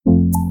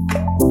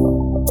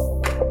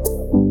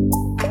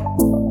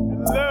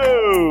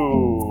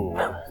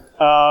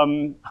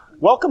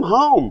Welcome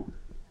home.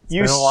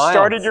 You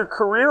started your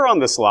career on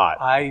this lot.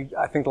 I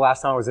think the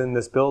last time I was in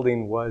this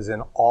building was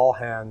in all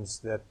hands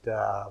that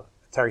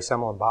Terry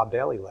Semmel and Bob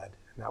Daly led.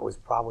 And that was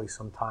probably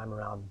sometime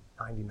around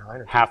 99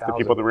 or 2000. Half the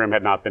people in the room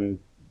had not been,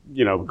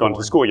 gone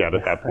to school yet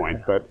at that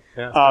point. But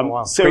yeah, it's been a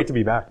while. So, great to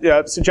be back.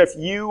 Yeah. So Jeff,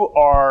 you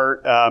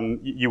are,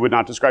 you would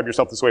not describe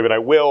yourself this way, but I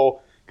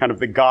will, kind of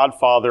the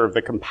godfather of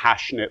the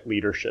compassionate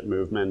leadership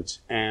movement.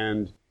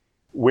 And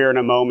we're in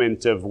a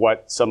moment of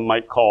what some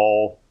might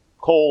call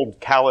cold,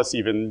 callous,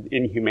 even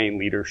inhumane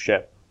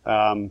leadership.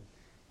 And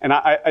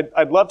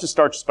I'd love to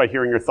start just by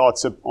hearing your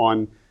thoughts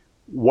on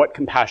what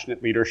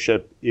compassionate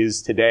leadership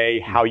is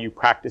today, how you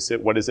practice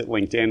it, what is it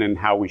linked in, and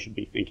how we should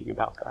be thinking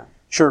about that.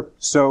 Sure.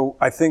 So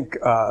I think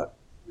it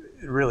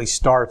really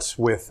starts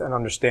with an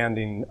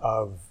understanding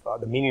of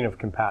the meaning of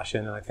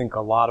compassion. And I think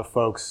a lot of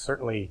folks,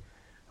 certainly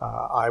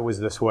I was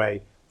this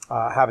way,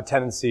 have a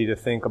tendency to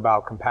think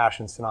about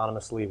compassion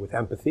synonymously with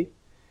empathy.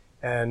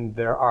 And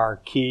there are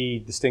key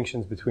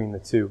distinctions between the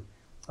two.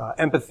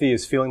 Empathy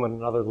is feeling what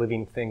another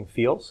living thing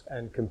feels,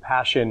 and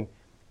compassion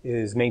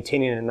is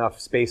maintaining enough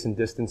space and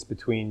distance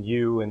between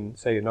you and,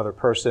 say, another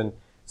person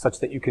such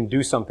that you can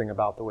do something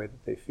about the way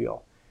that they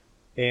feel.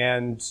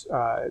 And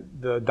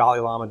the Dalai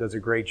Lama does a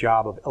great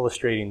job of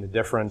illustrating the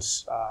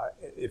difference.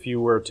 If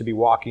you were to be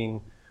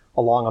walking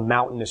along a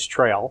mountainous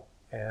trail,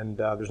 and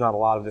there's not a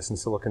lot of this in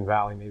Silicon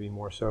Valley, maybe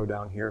more so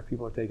down here if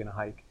people are taking a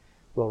hike,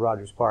 Will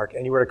Rogers Park,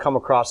 and you were to come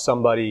across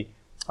somebody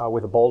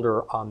with a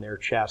boulder on their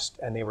chest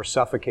and they were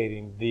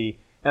suffocating, the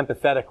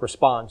empathetic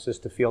response is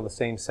to feel the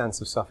same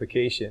sense of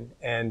suffocation.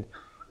 And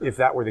if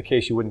that were the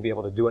case, you wouldn't be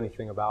able to do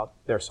anything about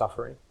their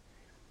suffering.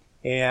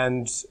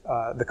 And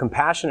the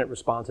compassionate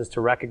response is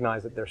to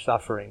recognize that they're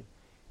suffering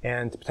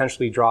and to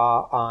potentially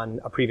draw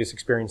on a previous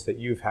experience that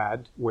you've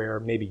had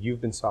where maybe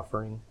you've been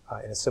suffering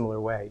in a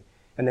similar way,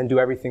 and then do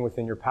everything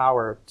within your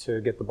power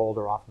to get the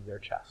boulder off of their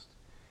chest.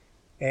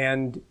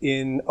 And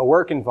in a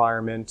work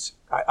environment,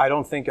 I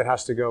don't think it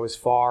has to go as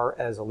far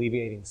as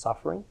alleviating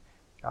suffering.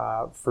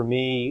 For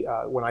me,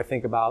 when I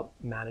think about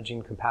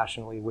managing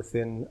compassionately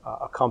within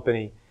a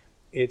company,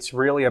 it's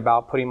really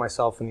about putting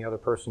myself in the other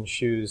person's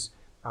shoes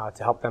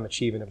to help them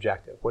achieve an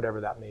objective,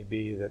 whatever that may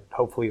be, that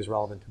hopefully is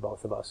relevant to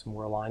both of us, and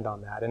we're aligned on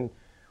that. And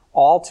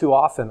all too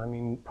often, I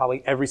mean,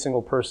 probably every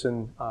single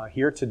person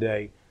here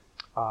today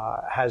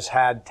has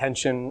had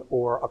tension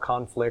or a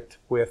conflict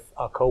with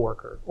a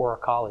coworker or a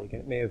colleague,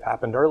 and it may have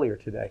happened earlier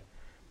today.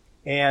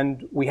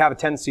 And we have a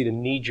tendency to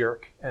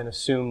knee-jerk and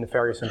assume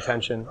nefarious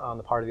intention on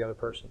the part of the other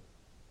person.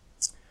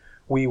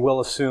 We will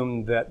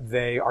assume that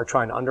they are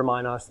trying to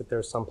undermine us, that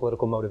there's some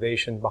political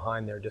motivation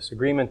behind their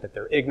disagreement, that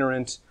they're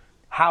ignorant.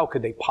 How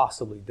could they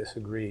possibly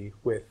disagree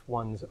with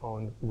one's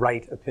own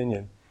right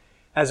opinion?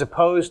 As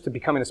opposed to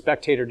becoming a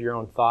spectator to your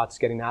own thoughts,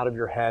 getting out of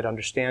your head,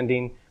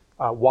 understanding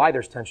why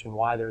there's tension,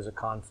 why there's a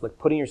conflict,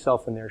 putting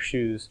yourself in their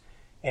shoes,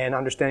 and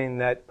understanding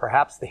that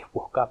perhaps they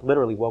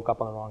literally woke up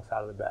on the wrong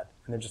side of the bed,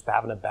 and they're just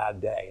having a bad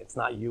day. It's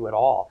not you at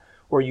all.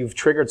 Or you've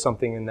triggered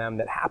something in them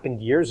that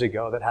happened years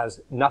ago that has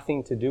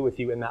nothing to do with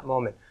you in that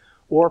moment.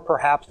 Or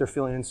perhaps they're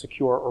feeling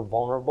insecure or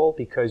vulnerable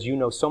because you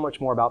know so much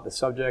more about the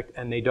subject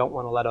and they don't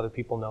want to let other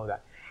people know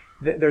that.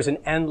 There's an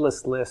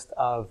endless list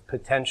of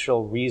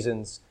potential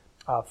reasons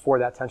for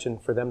that tension,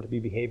 for them to be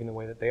behaving the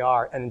way that they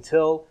are. And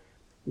until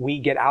we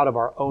get out of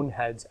our own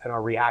heads and are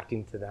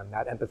reacting to them,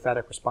 that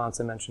empathetic response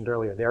I mentioned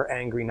earlier, they're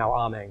angry, now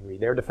I'm angry.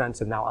 They're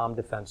defensive, now I'm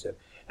defensive.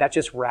 That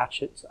just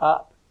ratchets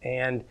up,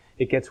 and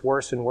it gets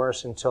worse and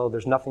worse until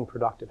there's nothing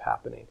productive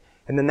happening.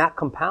 And then that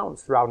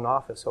compounds throughout an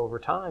office over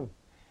time.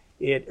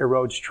 It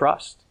erodes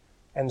trust.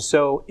 And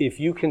so if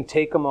you can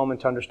take a moment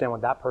to understand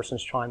what that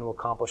person's trying to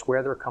accomplish,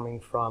 where they're coming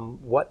from,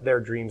 what their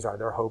dreams are,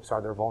 their hopes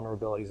are, their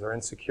vulnerabilities, their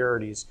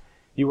insecurities,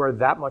 you are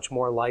that much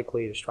more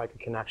likely to strike a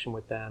connection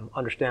with them,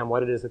 understand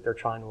what it is that they're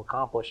trying to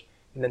accomplish,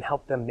 and then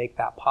help them make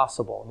that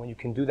possible. And when you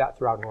can do that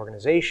throughout an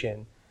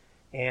organization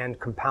and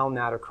compound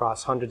that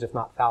across hundreds, if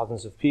not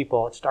thousands of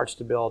people, it starts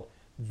to build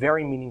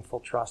very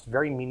meaningful trust,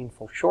 very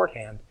meaningful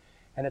shorthand.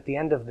 And at the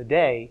end of the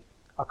day,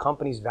 a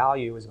company's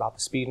value is about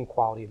the speed and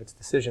quality of its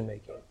decision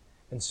making.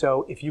 And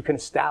so if you can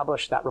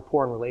establish that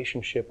rapport and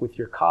relationship with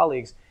your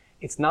colleagues,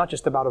 it's not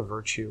just about a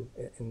virtue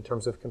in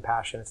terms of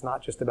compassion. It's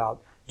not just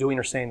about doing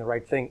or saying the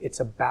right thing. It's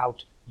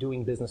about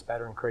doing business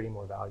better and creating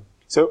more value.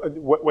 So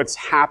what's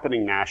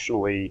happening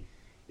nationally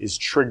is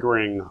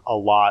triggering a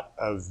lot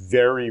of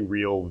very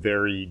real,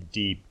 very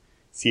deep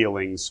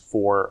feelings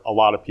for a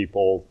lot of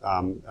people.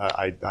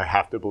 I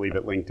have to believe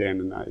at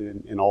LinkedIn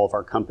and in all of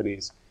our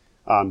companies.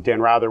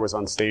 Dan Rather was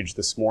on stage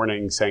this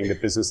morning saying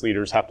that business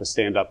leaders have to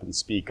stand up and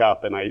speak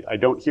up. And I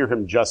don't hear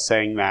him just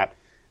saying that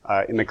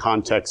in the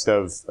context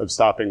of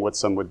stopping what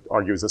some would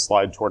argue is a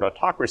slide toward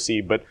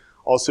autocracy, but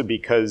also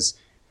because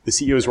the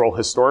CEO's role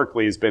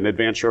historically has been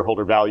advance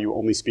shareholder value,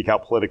 only speak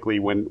out politically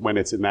when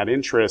it's in that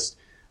interest.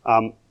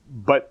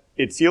 But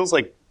it feels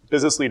like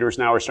business leaders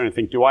now are starting to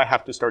think, do I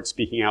have to start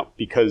speaking out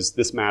because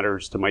this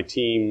matters to my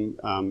team,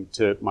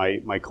 to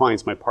my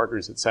clients, my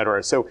partners, et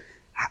cetera? So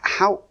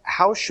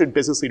how should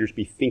business leaders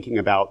be thinking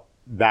about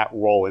that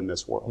role in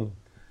this world?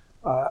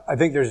 I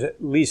think there's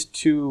at least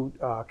two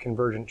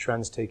convergent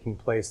trends taking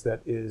place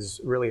that is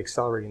really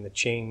accelerating the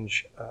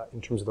change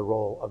in terms of the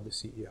role of the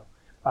CEO.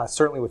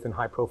 Certainly within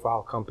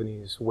high-profile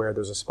companies where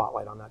there's a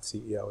spotlight on that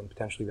CEO and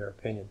potentially their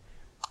opinion.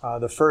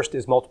 The first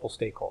is multiple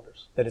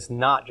stakeholders, that it's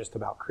not just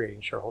about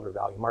creating shareholder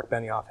value. Mark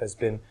Benioff has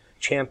been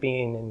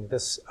championing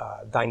this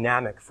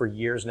dynamic for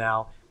years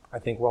now. I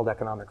think World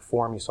Economic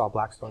Forum, you saw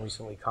Blackstone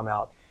recently come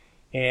out.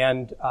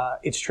 And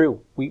it's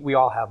true, we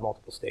all have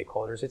multiple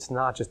stakeholders. It's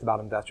not just about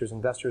investors.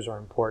 Investors are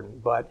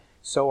important, but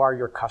so are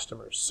your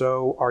customers,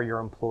 so are your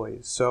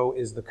employees, so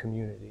is the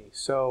community,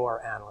 so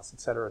are analysts, et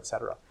cetera, et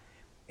cetera.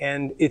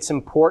 And it's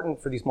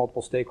important for these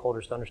multiple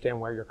stakeholders to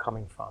understand where you're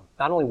coming from.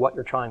 Not only what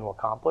you're trying to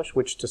accomplish,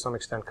 which to some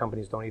extent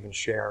companies don't even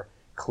share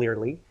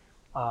clearly.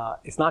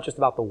 It's not just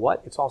about the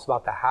what, it's also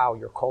about the how,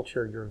 your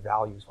culture, your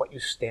values, what you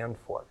stand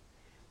for.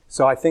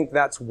 So I think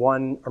that's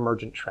one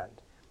emergent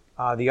trend.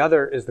 The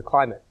other is the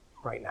climate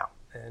right now.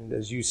 And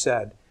as you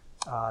said,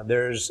 we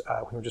were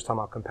just talking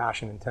about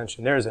compassion and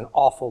tension. There's an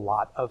awful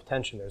lot of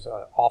tension. There's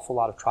an awful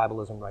lot of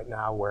tribalism right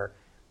now where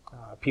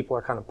people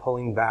are kind of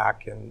pulling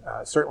back, and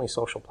certainly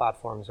social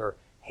platforms are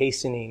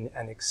hastening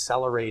and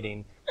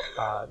accelerating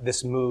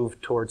this move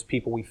towards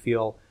people we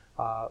feel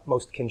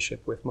most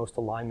kinship with, most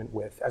alignment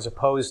with, as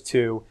opposed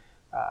to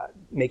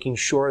making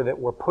sure that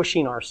we're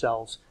pushing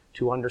ourselves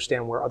to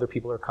understand where other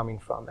people are coming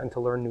from and to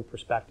learn new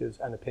perspectives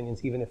and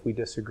opinions, even if we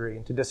disagree,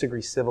 and to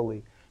disagree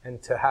civilly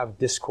and to have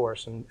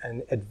discourse and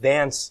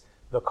advance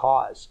the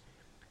cause.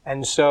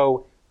 And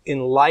so in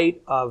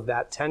light of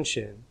that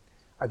tension,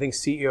 I think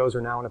CEOs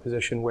are now in a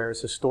position where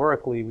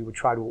historically we would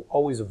try to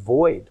always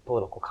avoid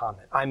political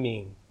comment. I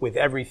mean, with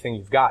everything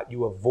you've got,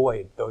 you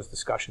avoid those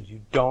discussions.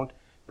 You don't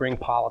bring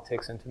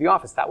politics into the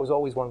office. That was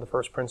always one of the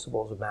first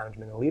principles of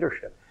management and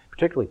leadership,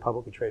 particularly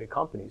publicly traded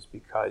companies,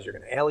 because you're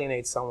going to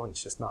alienate someone.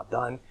 It's just not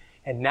done.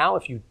 And now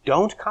if you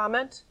don't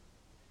comment,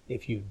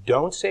 if you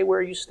don't say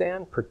where you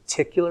stand,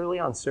 particularly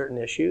on certain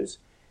issues,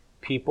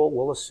 people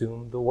will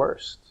assume the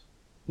worst.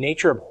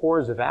 Nature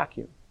abhors a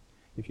vacuum.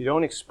 If you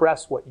don't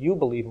express what you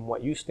believe and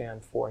what you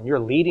stand for, and you're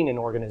leading an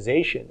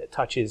organization that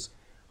touches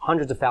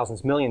hundreds of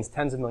thousands, millions,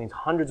 tens of millions,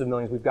 hundreds of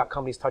millions, we've got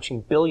companies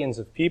touching billions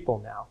of people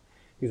now.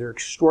 These are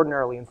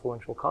extraordinarily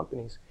influential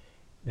companies.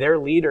 Their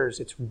leaders,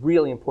 it's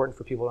really important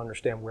for people to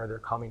understand where they're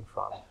coming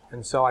from.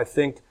 And so I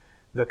think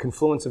the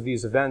confluence of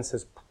these events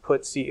has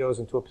put CEOs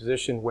into a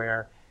position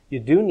where you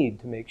do need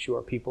to make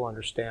sure people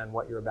understand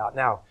what you're about.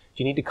 Now,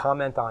 do you need to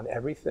comment on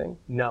everything?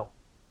 No.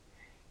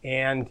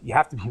 And you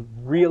have to be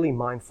really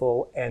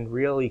mindful and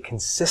really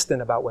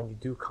consistent about when you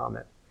do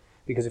comment.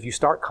 Because if you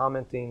start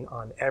commenting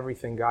on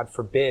everything, God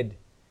forbid,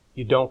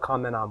 you don't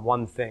comment on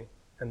one thing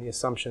and the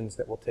assumptions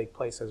that will take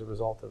place as a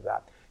result of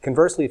that.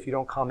 Conversely, if you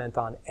don't comment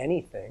on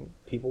anything,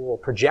 people will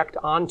project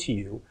onto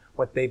you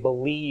what they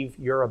believe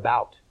you're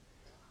about.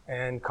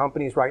 And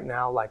companies right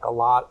now, like a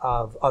lot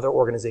of other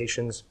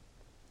organizations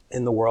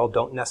in the world,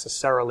 don't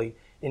necessarily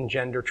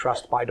engender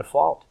trust by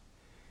default.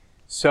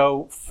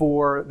 So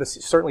for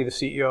certainly the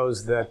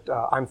CEOs that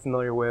I'm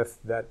familiar with,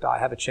 that I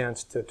have a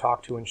chance to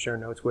talk to and share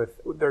notes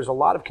with, there's a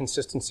lot of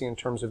consistency in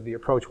terms of the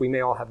approach. We may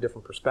all have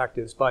different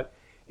perspectives, but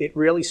it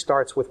really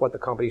starts with what the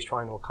company's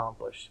trying to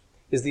accomplish.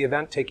 Is the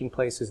event taking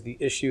place? Is the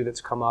issue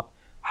that's come up?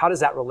 How does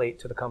that relate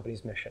to the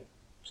company's mission?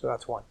 So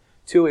that's one.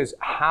 Two is,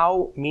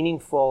 how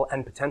meaningful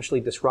and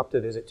potentially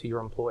disruptive is it to your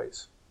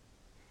employees?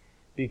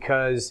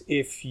 Because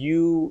if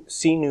you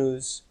see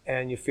news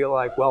and you feel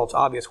like, well, it's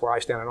obvious where I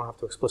stand, I don't have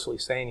to explicitly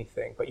say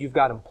anything, but you've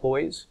got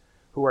employees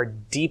who are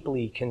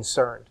deeply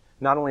concerned,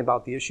 not only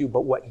about the issue,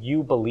 but what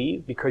you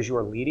believe because you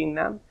are leading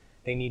them,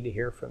 they need to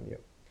hear from you.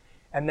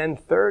 And then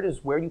third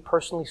is where you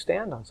personally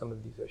stand on some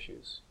of these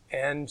issues.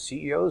 And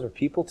CEOs are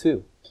people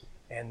too.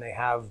 And they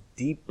have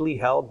deeply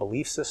held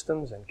belief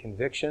systems and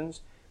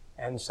convictions.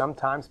 And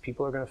sometimes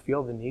people are going to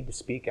feel the need to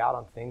speak out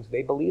on things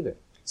they believe in.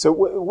 So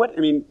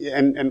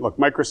and look,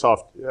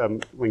 Microsoft,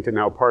 LinkedIn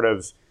now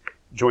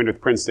joined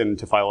with Princeton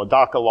to file a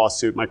DACA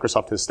lawsuit.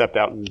 Microsoft has stepped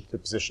out into a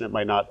position it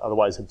might not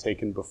otherwise have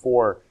taken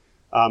before.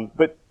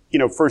 But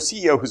for a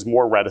CEO who's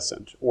more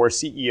reticent, or a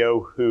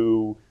CEO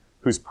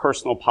whose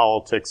personal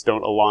politics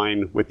don't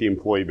align with the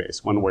employee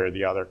base one way or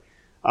the other,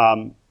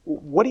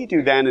 what do you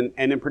do then?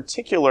 And in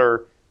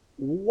particular,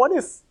 what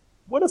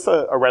if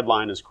a red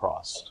line is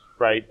crossed?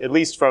 Right, at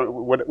least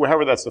from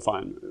however that's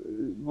defined.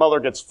 Mueller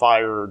gets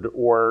fired,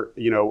 or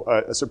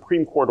a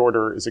Supreme Court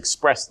order is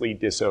expressly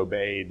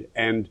disobeyed,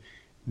 and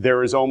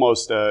there is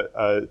almost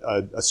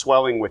a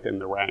swelling within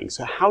the ranks.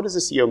 So how does a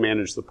CEO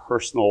manage the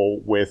personal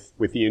with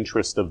the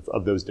interest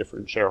of those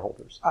different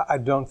shareholders? I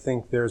don't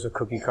think there's a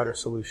cookie cutter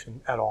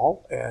solution at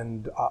all,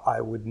 and I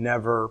would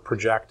never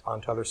project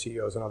onto other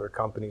CEOs and other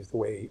companies the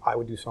way I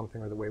would do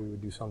something or the way we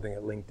would do something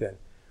at LinkedIn.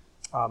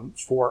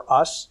 For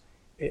us,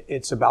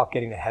 it's about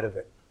getting ahead of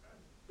it.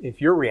 If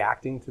you're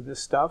reacting to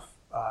this stuff,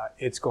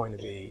 it's going to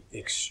be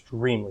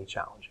extremely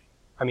challenging.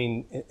 I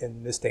mean,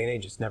 in this day and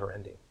age, it's never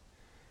ending.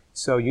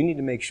 So you need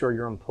to make sure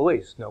your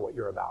employees know what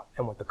you're about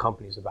and what the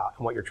company's about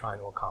and what you're trying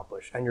to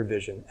accomplish and your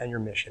vision and your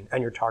mission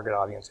and your target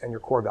audience and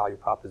your core value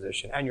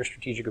proposition and your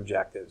strategic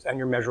objectives and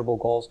your measurable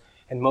goals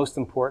and most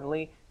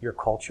importantly, your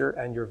culture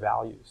and your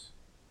values.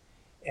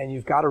 And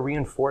you've got to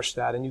reinforce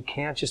that, and you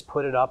can't just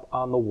put it up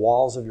on the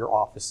walls of your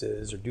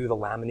offices or do the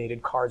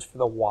laminated cards for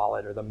the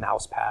wallet or the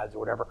mouse pads or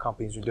whatever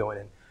companies are doing.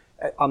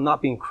 And I'm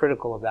not being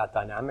critical of that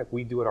dynamic.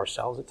 We do it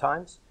ourselves at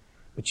times,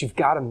 but you've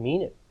got to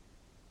mean it.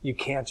 You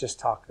can't just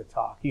talk the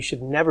talk. You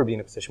should never be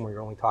in a position where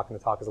you're only talking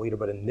the talk as a leader,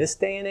 but in this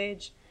day and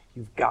age,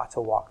 you've got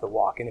to walk the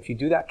walk. And if you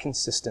do that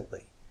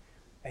consistently,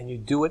 and you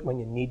do it when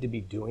you need to be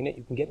doing it,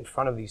 you can get in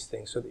front of these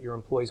things so that your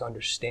employees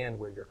understand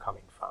where you're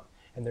coming from,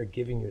 and they're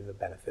giving you the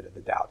benefit of the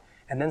doubt.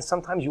 And then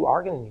sometimes you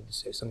are going to need to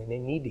say something. They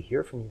need to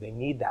hear from you. They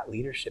need that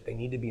leadership. They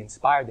need to be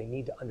inspired. They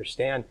need to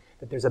understand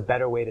that there's a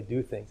better way to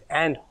do things.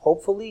 And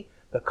hopefully,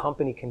 the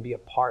company can be a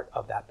part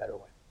of that better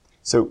way.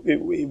 So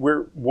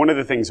one of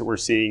the things that we're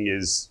seeing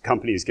is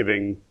companies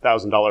giving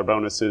 $1,000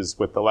 bonuses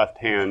with the left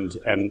hand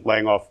and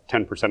laying off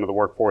 10% of the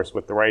workforce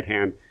with the right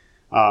hand,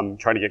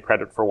 trying to get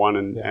credit for one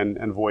and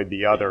avoid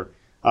the other.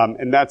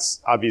 And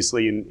that's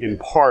obviously in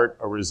part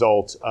a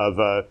result of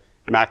a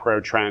macro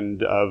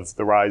trend of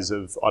the rise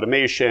of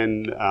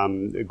automation,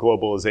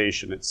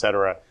 globalization, et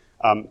cetera.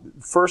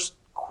 First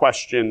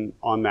question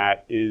on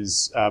that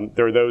is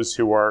there are those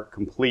who are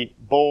complete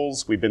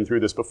bulls. We've been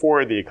through this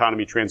before. The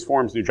economy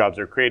transforms, new jobs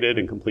are created,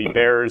 and complete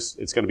bears,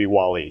 it's going to be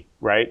Wall-E,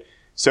 right?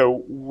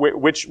 So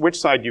which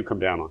side do you come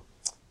down on?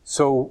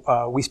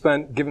 So we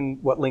spent, given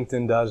what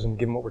LinkedIn does and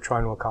given what we're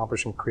trying to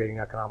accomplish in creating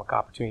economic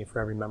opportunity for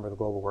every member of the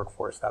global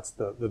workforce, that's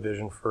the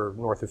vision for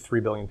north of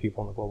 3 billion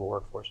people in the global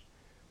workforce.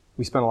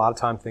 We spent a lot of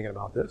time thinking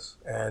about this.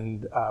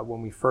 And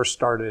when we first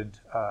started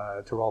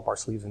to roll up our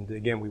sleeves and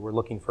dig in, we were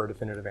looking for a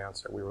definitive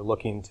answer. We were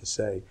looking to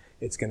say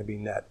it's going to be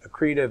net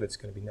accretive, it's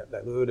going to be net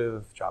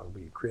dilutive, jobs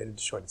will be created,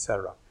 destroyed, et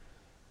cetera.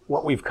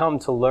 What we've come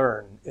to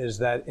learn is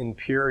that in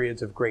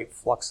periods of great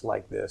flux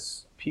like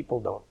this, people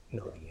don't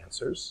know the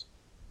answers.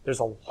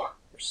 There's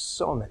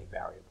so many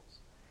variables.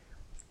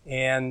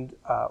 And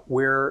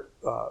we're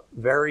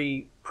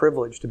very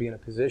privileged to be in a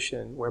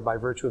position where by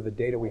virtue of the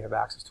data we have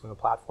access to in the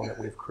platform that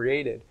we've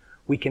created,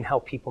 we can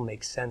help people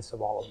make sense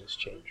of all of this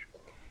change.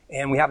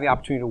 And we have the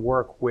opportunity to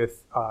work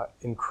with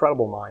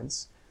incredible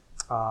minds.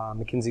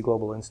 McKinsey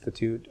Global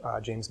Institute,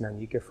 James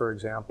Manica, for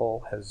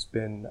example, has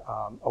been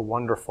a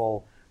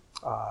wonderful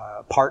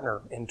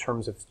partner in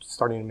terms of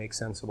starting to make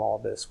sense of all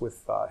of this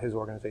with his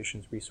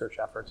organization's research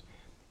efforts.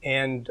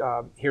 And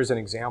here's an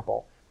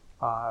example.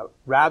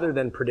 Rather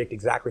than predict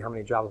exactly how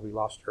many jobs we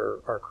lost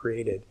or are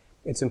created,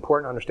 it's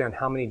important to understand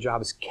how many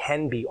jobs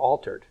can be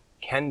altered,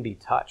 can be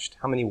touched,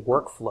 how many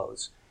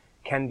workflows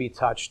can be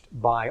touched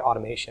by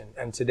automation.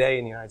 And today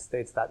in the United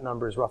States, that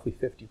number is roughly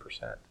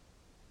 50%.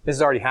 This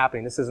is already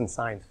happening. This isn't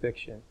science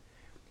fiction.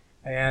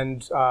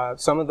 And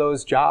some of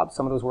those jobs,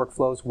 some of those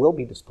workflows will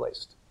be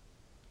displaced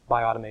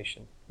by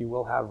automation. You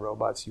will have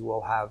robots. You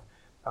will have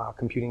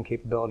computing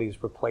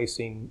capabilities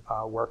replacing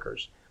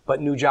workers. But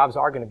new jobs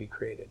are going to be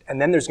created.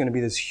 And then there's going to be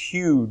this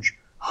huge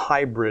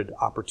hybrid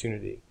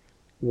opportunity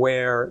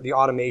where the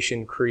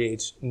automation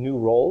creates new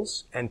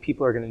roles and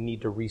people are going to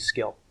need to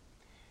reskill.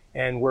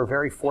 And we're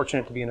very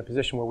fortunate to be in a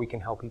position where we can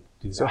help people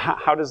do that. So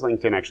how does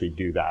LinkedIn actually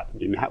do that? I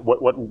mean,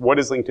 what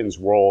is LinkedIn's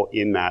role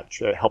in that,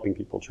 helping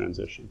people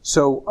transition?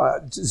 So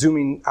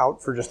zooming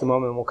out for just a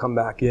moment, and we'll come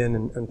back in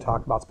and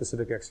talk about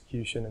specific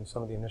execution and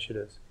some of the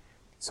initiatives.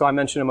 So I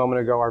mentioned a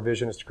moment ago, our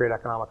vision is to create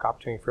economic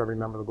opportunity for every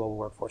member of the global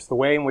workforce. The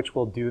way in which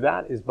we'll do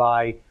that is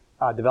by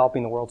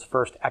developing the world's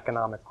first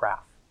economic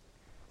graph.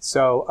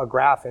 So a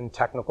graph in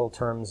technical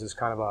terms is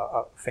kind of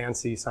a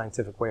fancy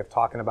scientific way of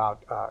talking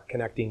about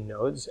connecting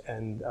nodes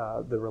and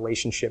the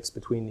relationships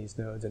between these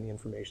nodes and the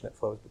information that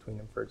flows between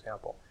them, for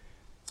example.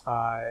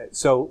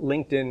 So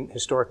LinkedIn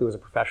historically was a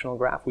professional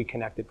graph. We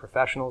connected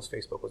professionals.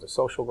 Facebook was a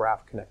social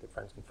graph, connected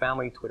friends and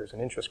family. Twitter's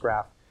an interest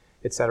graph,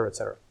 et cetera, et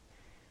cetera.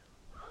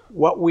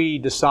 What we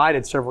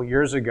decided several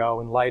years ago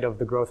in light of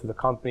the growth of the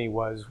company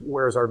was,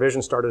 whereas our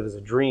vision started as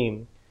a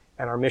dream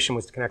and our mission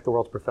was to connect the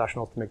world's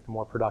professionals to make them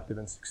more productive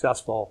and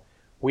successful,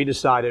 we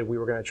decided we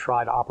were going to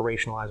try to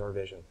operationalize our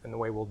vision. And the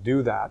way we'll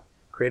do that,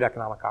 create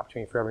economic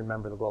opportunity for every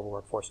member of the global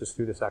workforce, is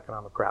through this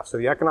economic graph. So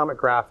the economic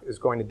graph is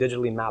going to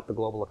digitally map the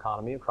global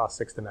economy across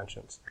 6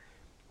 dimensions.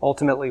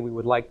 Ultimately, we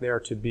would like there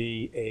to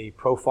be a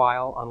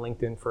profile on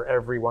LinkedIn for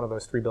every one of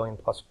those 3 billion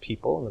plus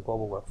people in the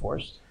global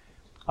workforce.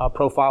 A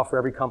profile for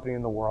every company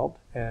in the world,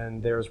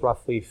 and there's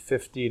roughly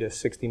 50 to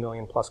 60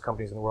 million plus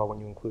companies in the world when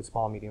you include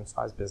small and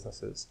medium-sized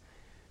businesses.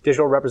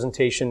 Digital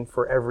representation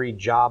for every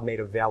job made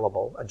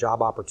available, a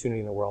job opportunity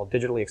in the world.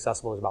 Digitally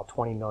accessible is about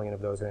 20 million of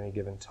those at any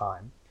given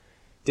time.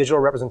 Digital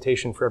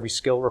representation for every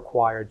skill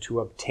required to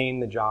obtain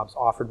the jobs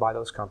offered by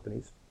those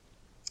companies.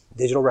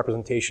 Digital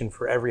representation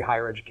for every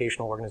higher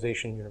educational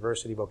organization,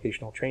 university,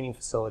 vocational training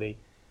facility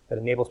that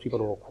enables people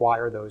to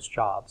acquire those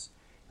jobs.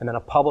 and then a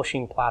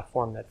publishing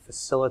platform that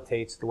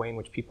facilitates the way in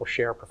which people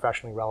share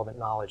professionally relevant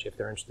knowledge if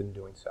they're interested in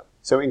doing so.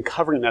 So in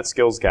covering that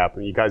skills gap,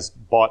 and you guys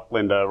bought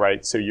Lynda,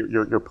 right? So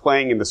you're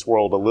playing in this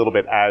world a little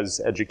bit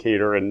as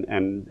educator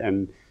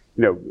and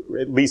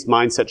at least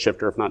mindset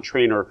shifter, if not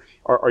trainer.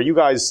 Are you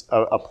guys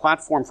a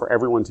platform for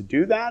everyone to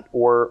do that,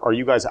 or are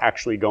you guys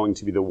actually going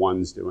to be the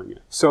ones doing it?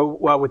 So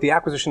with the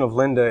acquisition of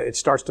Lynda, it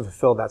starts to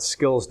fulfill that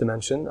skills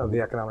dimension of the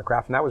economic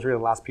graph, and that was really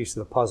the last piece of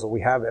the puzzle.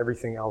 We have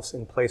everything else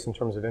in place in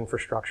terms of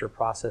infrastructure,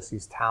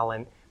 processes,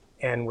 talent,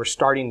 and we're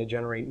starting to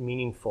generate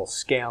meaningful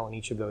scale in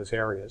each of those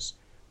areas.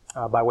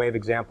 By way of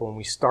example, when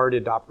we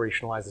started to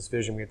operationalize this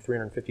vision, we had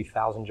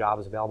 350,000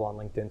 jobs available on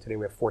LinkedIn. Today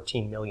we have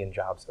 14 million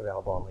jobs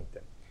available on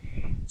LinkedIn.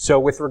 So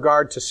with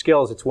regard to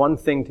skills, it's one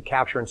thing to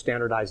capture and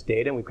standardize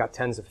data, and we've got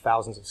tens of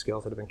thousands of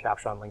skills that have been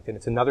captured on LinkedIn.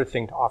 It's another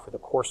thing to offer the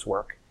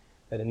coursework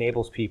that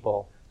enables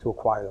people to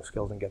acquire those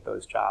skills and get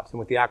those jobs. And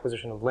with the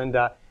acquisition of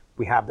Lynda,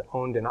 we have the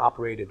owned and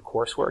operated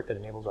coursework that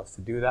enables us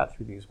to do that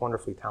through these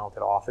wonderfully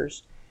talented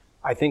authors.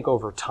 I think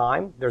over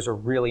time, there's a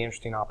really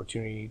interesting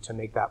opportunity to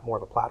make that more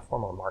of a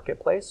platform or a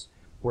marketplace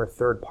where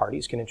third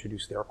parties can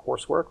introduce their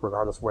coursework,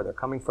 regardless of where they're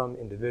coming from,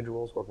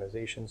 individuals,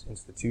 organizations,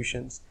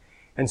 institutions.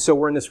 And so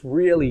we're in this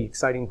really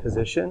exciting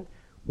position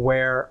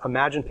where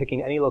imagine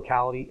picking any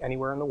locality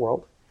anywhere in the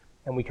world,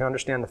 and we can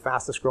understand the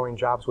fastest growing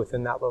jobs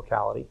within that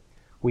locality.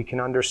 We can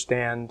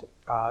understand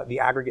the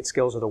aggregate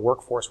skills of the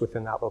workforce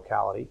within that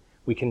locality.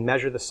 We can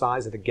measure the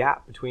size of the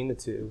gap between the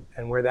two,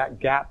 and where that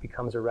gap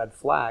becomes a red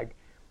flag,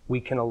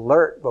 we can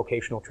alert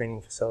vocational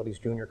training facilities,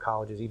 junior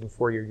colleges, even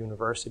four-year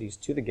universities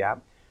to the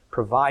gap,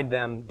 provide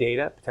them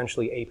data,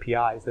 potentially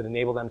APIs, that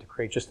enable them to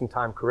create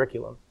just-in-time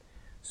curriculum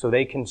so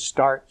they can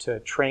start to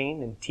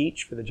train and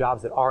teach for the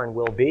jobs that are and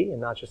will be, and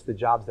not just the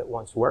jobs that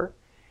once were.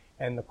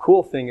 And the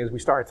cool thing is we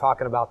started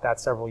talking about that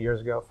several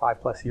years ago,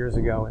 5+ years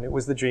ago, and it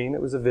was the dream,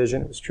 it was a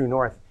vision, it was true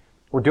north.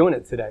 We're doing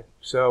it today.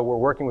 So we're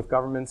working with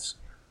governments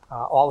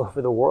all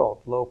over the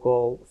world,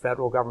 local,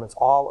 federal governments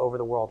all over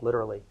the world,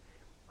 literally,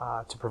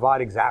 to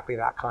provide exactly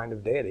that kind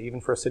of data. Even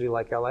for a city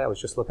like LA, I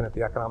was just looking at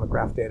the economic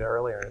graph data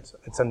earlier.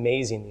 It's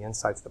amazing the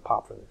insights that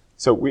pop from this.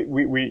 So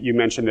you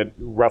mentioned that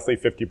roughly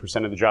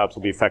 50% of the jobs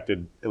will be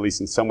affected, at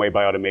least in some way,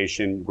 by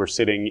automation. We're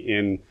sitting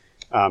in,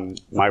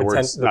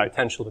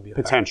 potential to be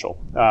affected.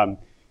 Potential.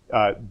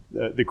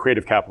 The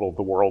creative capital of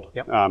the world,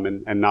 yep.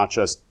 And not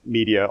just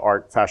media,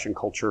 art, fashion,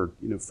 culture,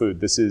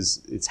 food.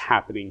 It's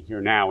happening here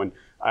now. And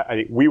I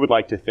think we would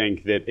like to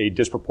think that a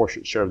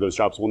disproportionate share of those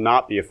jobs will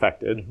not be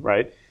affected, mm-hmm.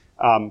 right?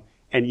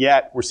 And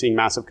yet we're seeing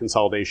massive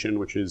consolidation,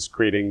 which is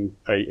creating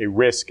a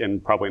risk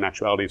and probably an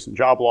actuality of some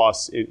job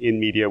loss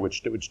in media,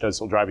 which does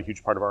still drive a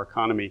huge part of our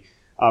economy.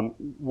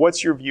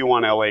 What's your view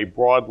on LA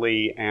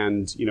broadly?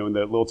 And in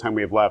the little time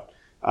we have left,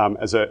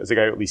 as a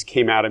guy who at least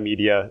came out of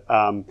media,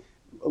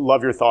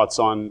 love your thoughts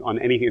on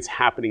anything that's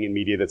happening in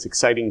media that's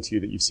exciting to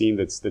you that you've seen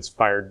that's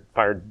fired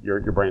your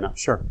brain up.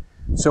 Sure.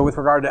 So with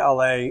regard to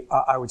LA,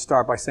 I would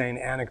start by saying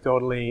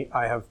anecdotally,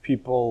 I have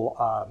people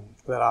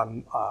that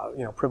I'm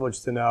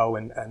privileged to know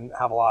and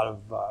have a lot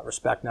of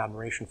respect and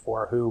admiration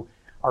for who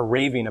are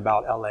raving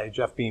about LA,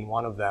 Jeff being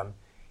one of them.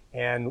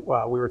 And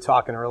we were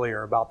talking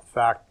earlier about the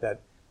fact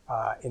that,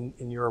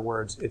 in your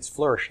words, it's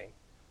flourishing.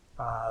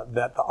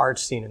 That the art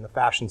scene and the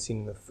fashion scene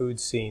and the food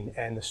scene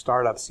and the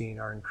startup scene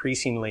are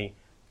increasingly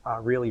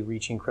really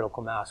reaching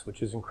critical mass,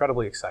 which is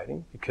incredibly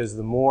exciting because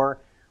the more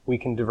we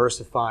can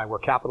diversify where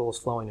capital is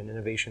flowing and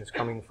innovation is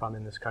coming from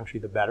in this country,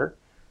 the better.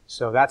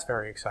 So that's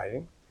very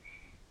exciting.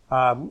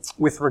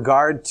 With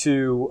regard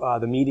to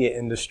the media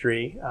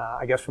industry,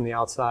 I guess from the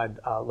outside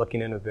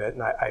looking in a bit,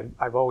 and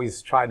I've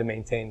always tried to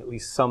maintain at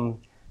least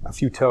a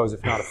few toes,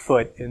 if not a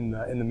foot, in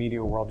the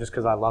media world, just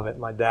because I love it.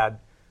 My dad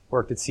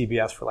worked at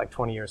CBS for like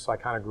 20 years, so I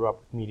kind of grew up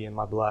with media in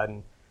my blood.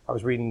 And I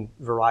was reading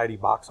Variety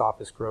box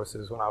office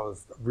grosses when I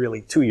was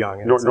really too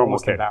young. And normal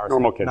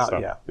kid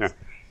stuff. Yeah.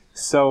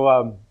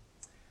 So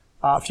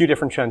a few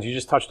different trends. You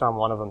just touched on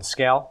one of them.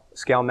 Scale.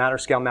 Scale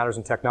matters. Scale matters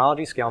in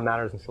technology. Scale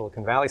matters in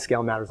Silicon Valley.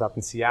 Scale matters up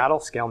in Seattle.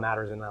 Scale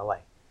matters in LA.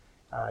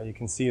 You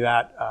can see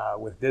that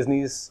with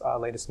Disney's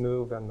latest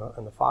move and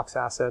the Fox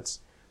assets.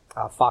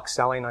 Fox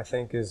selling, I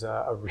think, is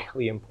a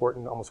really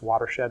important, almost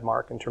watershed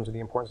mark in terms of the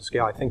importance of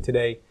scale. I think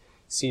today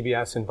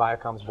CBS and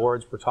Viacom's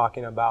boards were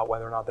talking about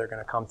whether or not they're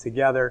going to come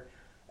together.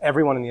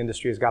 Everyone in the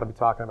industry has got to be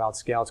talking about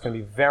scale. It's going to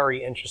be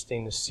very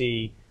interesting to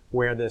see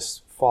where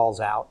this falls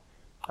out.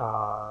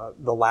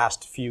 The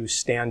last few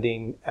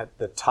standing at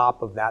the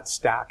top of that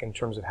stack in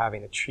terms of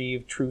having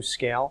achieved true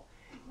scale,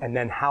 and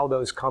then how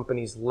those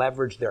companies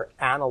leverage their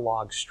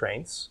analog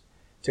strengths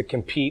to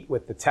compete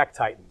with the tech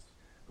titans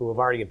who have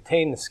already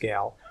obtained the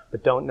scale,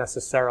 but don't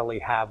necessarily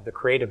have the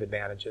creative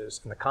advantages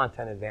and the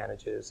content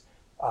advantages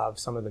of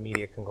some of the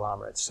media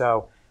conglomerates.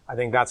 So I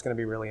think that's going to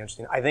be really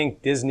interesting. I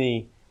think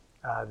Disney,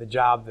 the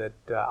job that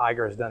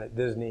Iger has done at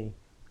Disney,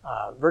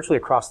 virtually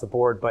across the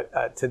board,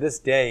 but to this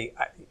day,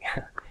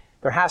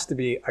 there has to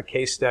be a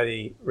case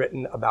study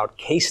written about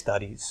case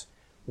studies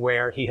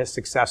where he has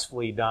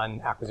successfully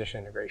done acquisition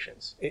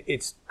integrations.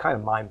 It's kind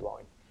of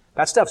mind-blowing.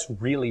 That stuff's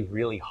really,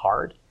 really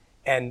hard,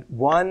 And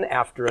one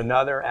after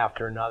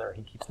another,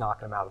 he keeps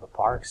knocking them out of the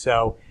park.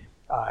 So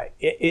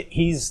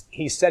he's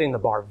setting the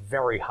bar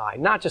very high,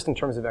 not just in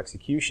terms of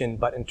execution,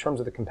 but in terms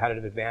of the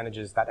competitive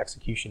advantages that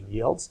execution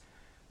yields.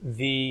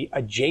 The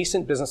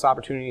adjacent business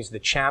opportunities, the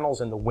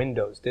channels and the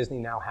windows Disney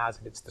now has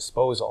at its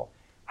disposal.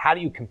 How do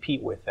you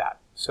compete with that?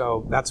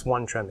 So that's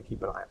one trend to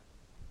keep an eye on.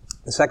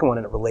 The second one,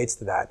 and it relates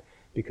to that,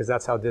 because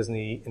that's how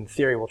Disney, in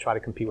theory, will try to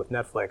compete with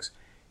Netflix,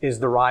 is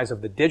the rise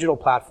of the digital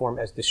platform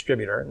as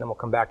distributor, and then we'll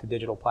come back to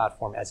digital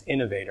platform as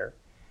innovator.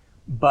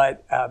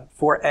 But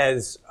for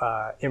as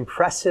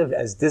impressive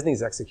as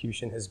Disney's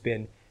execution has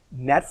been,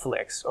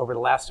 Netflix over the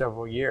last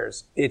several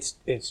years, it's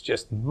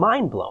just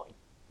mind-blowing.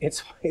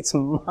 It's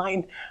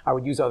I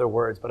would use other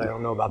words, but I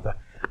don't know about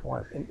I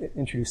want to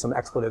introduce some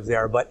expletives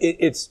there, but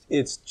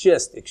it's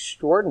just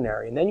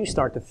extraordinary. And then you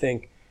start to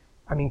think,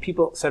 I mean,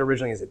 people said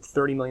originally, is it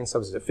 30 million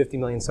subs? Is it 50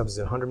 million subs? Is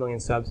it 100 million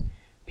subs?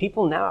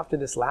 People now, after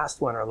this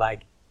last one, are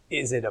like,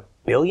 is it 1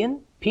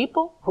 billion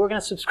people who are going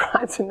to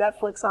subscribe to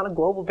Netflix on a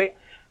global basis?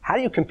 How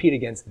do you compete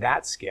against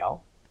that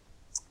scale?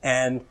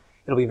 And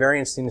it'll be very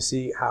interesting to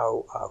see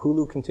how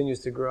Hulu continues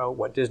to grow,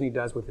 what Disney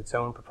does with its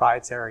own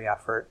proprietary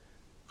effort,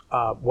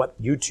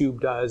 what YouTube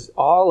does,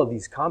 all of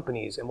these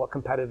companies, and what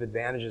competitive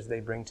advantages they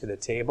bring to the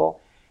table.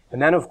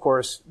 And then, of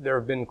course, there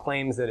have been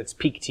claims that it's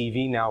peak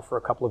TV now for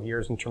a couple of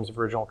years in terms of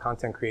original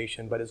content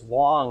creation. But as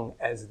long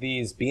as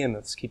these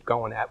behemoths keep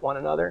going at one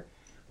another,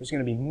 there's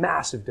going to be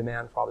massive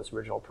demand for all this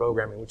original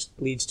programming, which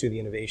leads to the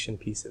innovation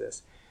piece of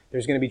this.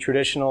 There's going to be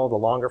traditional, the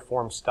longer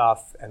form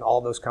stuff, and all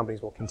those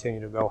companies will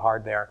continue to go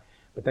hard there.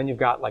 But then you've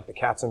got like the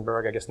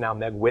Katzenberg, I guess now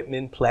Meg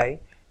Whitman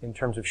play in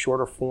terms of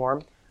shorter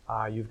form.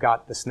 You've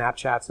got the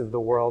Snapchats of the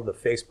world, the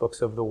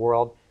Facebooks of the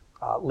world.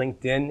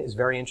 LinkedIn is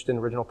very interested in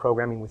original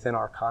programming within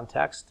our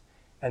context.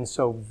 And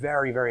so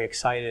very, very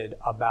excited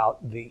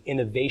about the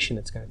innovation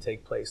that's going to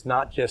take place,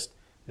 not just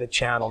the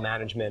channel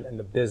management and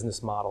the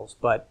business models,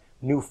 but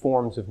new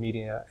forms of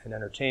media and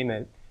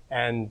entertainment.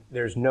 And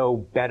there's no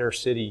better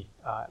city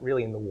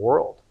really in the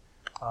world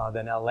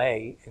than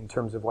LA in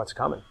terms of what's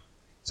coming.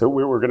 So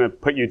we were going to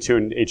put you to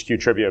an HQ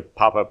Trivia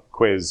pop-up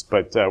quiz,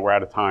 but we're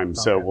out of time,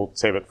 so we'll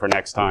save it for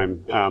next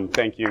time.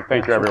 Thank you.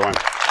 Thank you, everyone.